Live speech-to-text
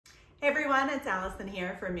Hey everyone, it's Allison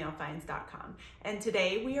here from mealfinds.com, and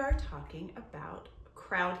today we are talking about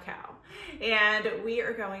crowdcow, and we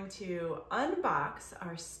are going to unbox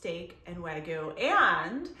our steak and wagyu,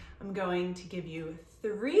 and I'm going to give you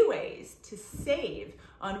 3 ways to save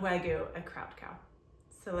on wagyu at crowdcow.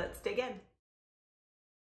 So let's dig in.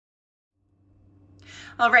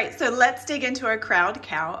 All right, so let's dig into our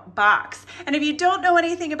crowdcow box. And if you don't know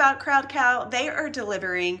anything about crowdcow, they are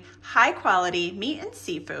delivering high quality meat and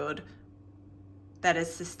seafood that is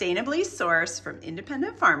sustainably sourced from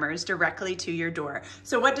independent farmers directly to your door.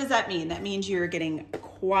 So what does that mean? That means you're getting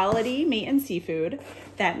quality meat and seafood.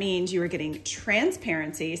 That means you are getting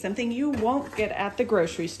transparency, something you won't get at the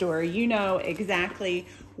grocery store. You know exactly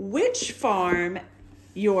which farm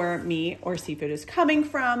your meat or seafood is coming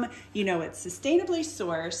from. You know it's sustainably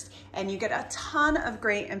sourced, and you get a ton of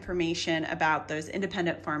great information about those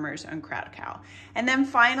independent farmers on crowdcow. And then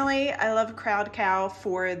finally, I love crowdcow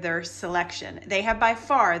for their selection. They have by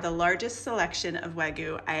far the largest selection of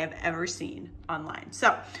wagyu I have ever seen online.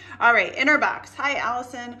 So, all right, in our box. Hi,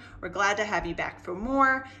 Allison. We're glad to have you back for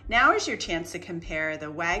more. Now is your chance to compare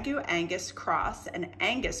the Wagyu Angus cross and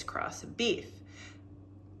Angus cross beef.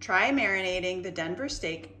 Try marinating the Denver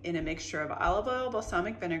steak in a mixture of olive oil,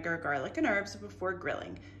 balsamic vinegar, garlic, and herbs before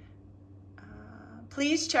grilling.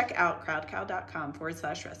 Please check out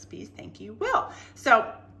crowdcow.com/recipes. Thank you, Will.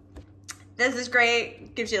 So this is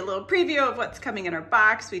great. Gives you a little preview of what's coming in our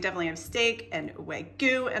box. We definitely have steak and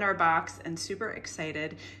wagyu in our box, and super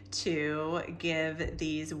excited to give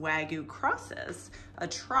these wagyu crosses a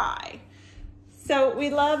try. So we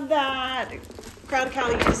love that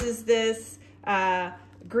crowdcow uses this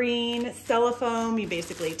green cellophane. You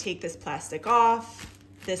basically take this plastic off.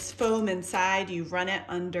 This foam inside, you run it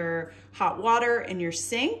under hot water in your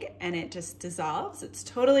sink and it just dissolves. It's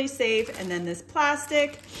totally safe. And then this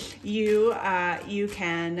plastic, you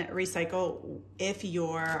can recycle if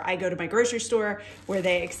I go to my grocery store where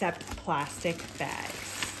they accept plastic bags.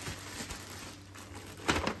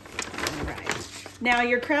 Now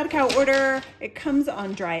your crowdcow order, it comes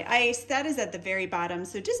on dry ice. That is at the very bottom,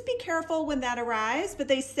 so just be careful when that arrives, but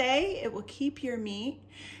they say it will keep your meat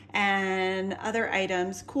and other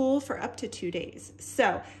items cool for up to 2 days.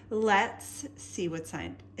 So let's see what's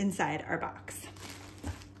inside our box.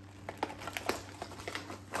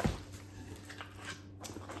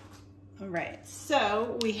 All right,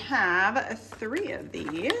 so we have 3 of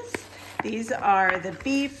these. These are the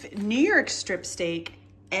beef New York strip steak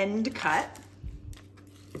end cut.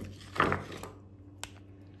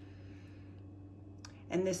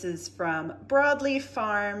 And this is from Broadleaf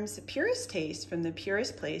Farms, Purest Taste from the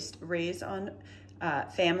Purest Place, raised on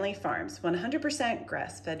family farms. 100%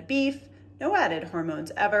 grass-fed beef, no added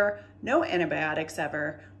hormones ever, no antibiotics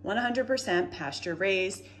ever, 100% pasture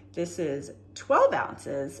raised. This is 12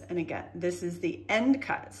 ounces, and again, this is the end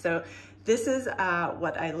cut. So this is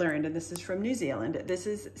what I learned, and this is from New Zealand. This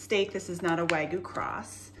is steak, this is not a Wagyu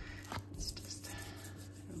cross.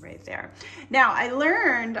 Right there. Now, I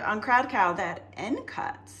learned on crowdcow that end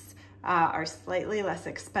cuts are slightly less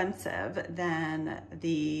expensive than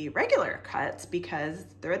the regular cuts because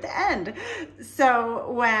they're at the end.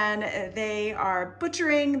 So when they are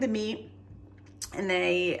butchering the meat and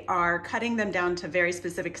they are cutting them down to very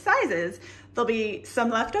specific sizes, there'll be some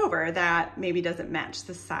left over that maybe doesn't match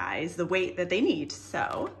the size, the weight that they need.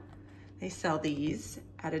 So they sell these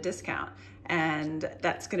at a discount. And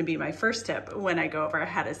that's gonna be my first tip when I go over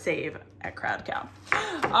how to save at crowdcow.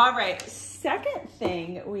 All right, second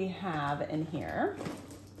thing we have in here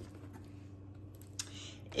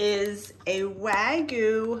is a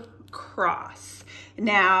Wagyu cross.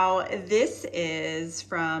 Now, this is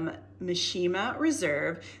from Mishima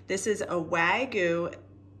Reserve. This is a Wagyu,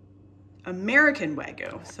 American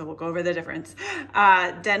Wagyu, so we'll go over the difference.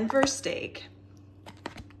 Denver steak.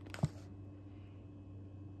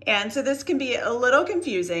 And so this can be a little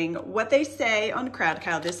confusing. What they say on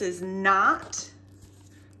crowdcow, this is not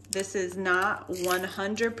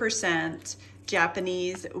 100%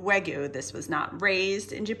 Japanese Wagyu. This was not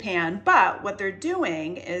raised in Japan, but what they're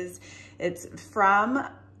doing is it's from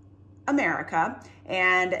America,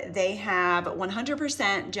 and they have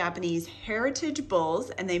 100% Japanese heritage bulls,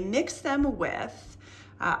 and they mix them with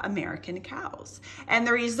American cows. And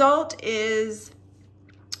the result is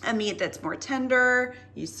a meat that's more tender.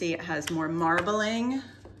 You see it has more marbling.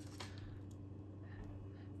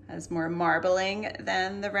 Has more marbling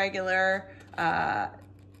than the regular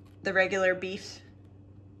beef.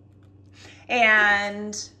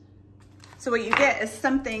 And So what you get is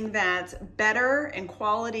something that's better in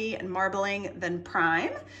quality and marbling than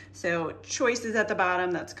prime. So choices at the bottom,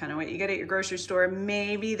 that's kind of what you get at your grocery store.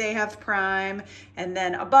 Maybe they have prime. And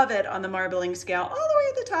then above it on the marbling scale, all the way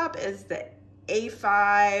at the top is the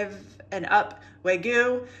A5 and up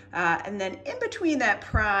Wagyu. And then in between that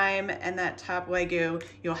prime and that top Wagyu,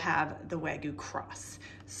 you'll have the wagyu-cross.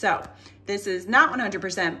 So this is not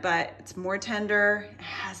 100%, but it's more tender, it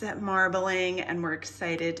has that marbling, and we're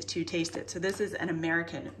excited to taste it. So this is an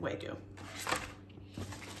American Wagyu.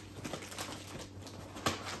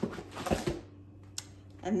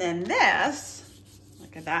 And then this,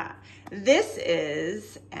 look at that. This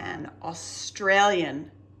is an Australian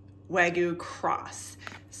wagyu-cross.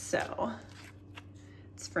 So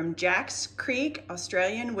it's from Jack's Creek,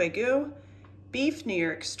 Australian Wagyu. Beef New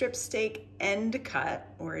York strip steak end cut,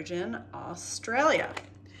 origin Australia.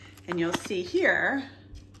 And you'll see here,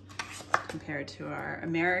 compared to our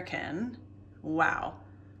American, wow,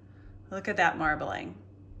 look at that marbling.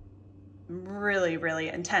 Really, really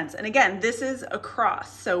intense. And again, this is a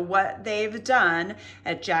cross. So what they've done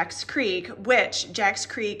at Jack's Creek, which Jack's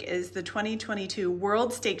Creek is the 2022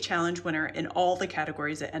 World Steak Challenge winner in all the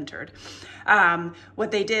categories it entered.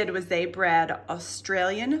 What they did was they bred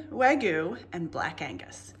Australian Wagyu and Black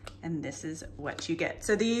Angus. And this is what you get.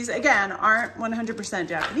 So these, again, aren't 100%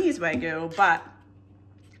 Japanese Wagyu, but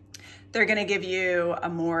they're gonna give you a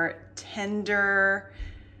more tender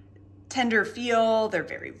feel. They're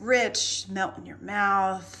very rich, melt in your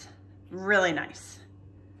mouth, really nice.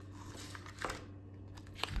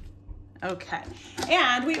 Okay,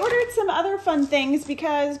 and we ordered some other fun things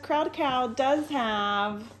because crowdcow does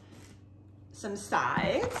have some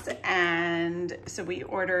sides, and so we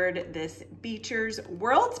ordered this Beecher's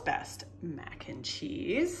World's Best mac and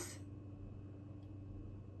cheese.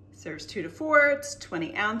 Serves 2 to 4, it's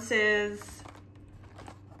 20 ounces.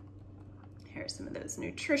 Here's some of those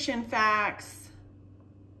nutrition facts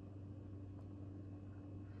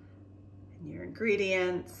and your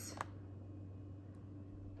ingredients.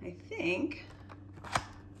 I think,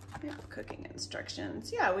 yeah, cooking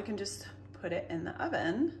instructions. Yeah, we can just put it in the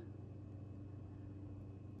oven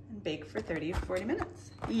and bake for 30 to 40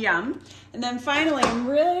 minutes. Yum. And then finally, I'm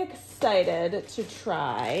really excited to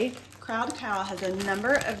try, crowdcow has a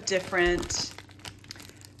number of different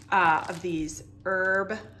of these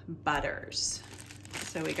herb butters.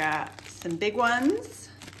 So we got some big ones,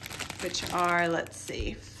 which are, let's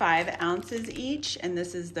see, 5 ounces each. And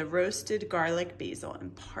this is the roasted garlic, basil,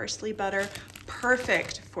 and parsley butter.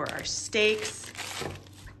 Perfect for our steaks.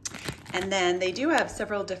 And then they do have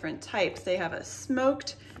several different types. They have a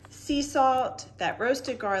smoked sea salt, that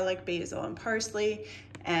roasted garlic, basil, and parsley,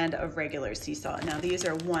 and a regular sea salt. Now these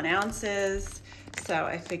are 1 ounces. So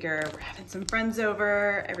I figure we're having some friends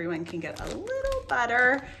over, everyone can get a little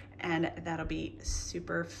butter, and that'll be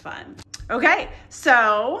super fun. Okay,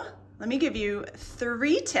 so let me give you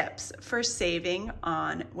 3 tips for saving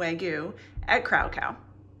on Wagyu at crowdcow.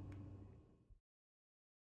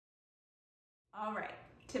 All right,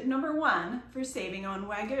 tip number 1 for saving on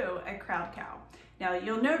Wagyu at crowdcow. Now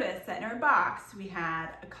you'll notice that in our box, we had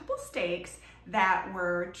a couple steaks that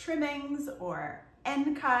were trimmings or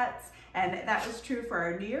end cuts, and that was true for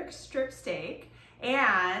our New York strip steak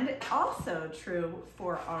and also true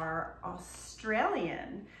for our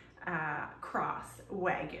Australian cross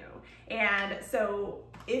Wagyu. And so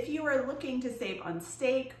if you are looking to save on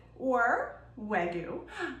steak or Wagyu,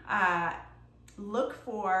 look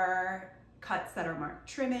for cuts that are marked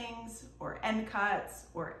trimmings or end cuts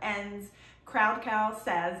or ends. crowdcow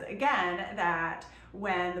says again that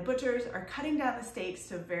when the butchers are cutting down the steaks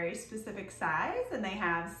to a very specific size and they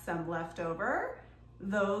have some left over,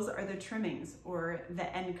 those are the trimmings or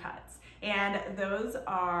the end cuts. And those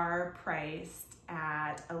are priced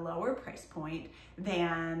at a lower price point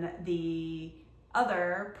than the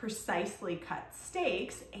other precisely cut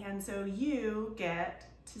steaks, and so you get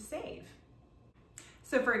to save.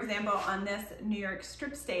 So for example, on this New York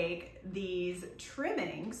strip steak, these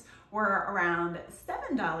trimmings were around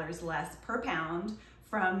 $7 less per pound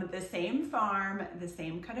from the same farm, the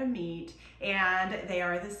same cut of meat, and they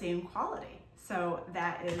are the same quality. So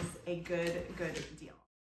that is a good deal.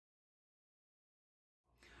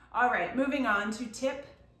 All right, moving on to tip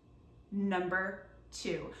number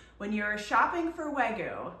 2. When you're shopping for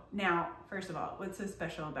Wagyu, now, first of all, what's so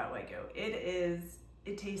special about Wagyu?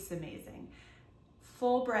 It tastes amazing.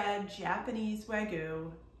 Full bred Japanese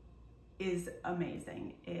Wagyu is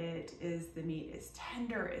amazing. The meat is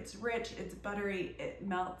tender, it's rich, it's buttery, it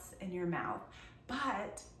melts in your mouth,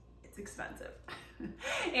 but it's expensive.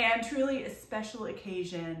 And truly a special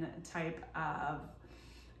occasion type of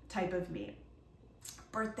meat.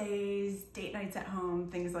 birthdays, date nights at home,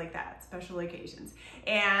 things like that, special occasions.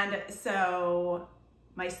 And so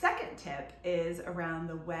my second tip is around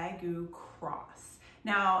the wagyu-cross.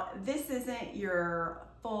 Now, this isn't your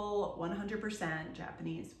full 100%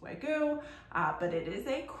 Japanese wagyu, but it is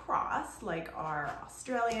a cross like our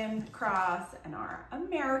Australian cross and our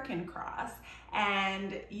American cross.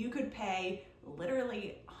 And you could pay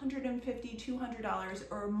literally $150, $200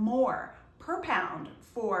 or more per pound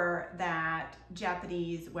for that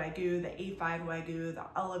Japanese wagyu, the A5 wagyu, the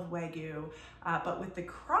olive wagyu, but with the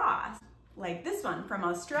cross, like this one from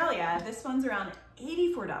Australia, this one's around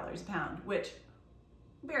 $84 a pound, which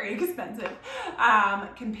very expensive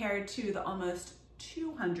compared to the almost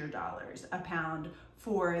 $200 a pound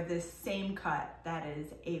for this same cut that is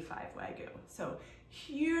A5 wagyu. So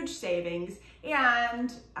huge savings,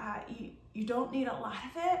 and you don't need a lot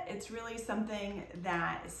of it. It's really something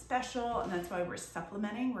that is special, and that's why we're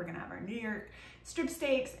supplementing. We're gonna have our New York strip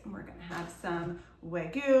steaks, and we're gonna have some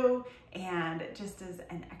wagyu, and just as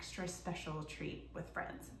an extra special treat with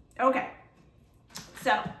friends. Okay,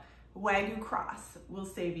 so wagyu-cross will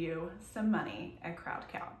save you some money at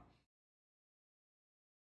crowdcow.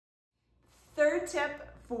 Third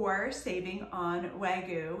tip for saving on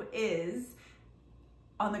wagyu is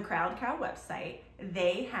on the crowdcow website.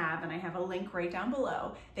 They have, and I have a link right down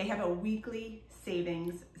below, they have a weekly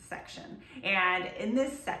savings section. And in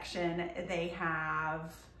this section, they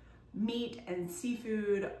have meat and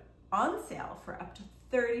seafood on sale for up to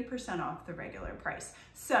 30% off the regular price.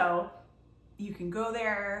 So you can go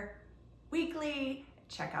there weekly,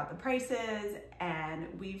 check out the prices, and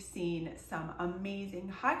we've seen some amazing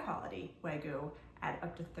high quality wagyu at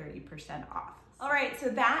up to 30% off. All right, so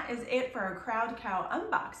that is it for our crowdcow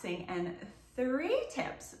unboxing and 3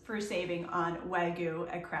 tips for saving on wagyu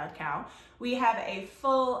at crowdcow. We have a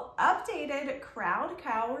full updated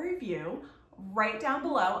crowdcow review right down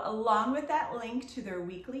below, along with that link to their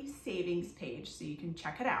weekly savings page, so you can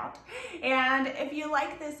check it out. And if you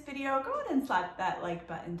like this video, go ahead and slap that like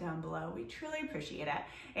button down below. We truly appreciate it.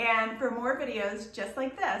 And for more videos just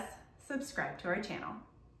like this, subscribe to our channel.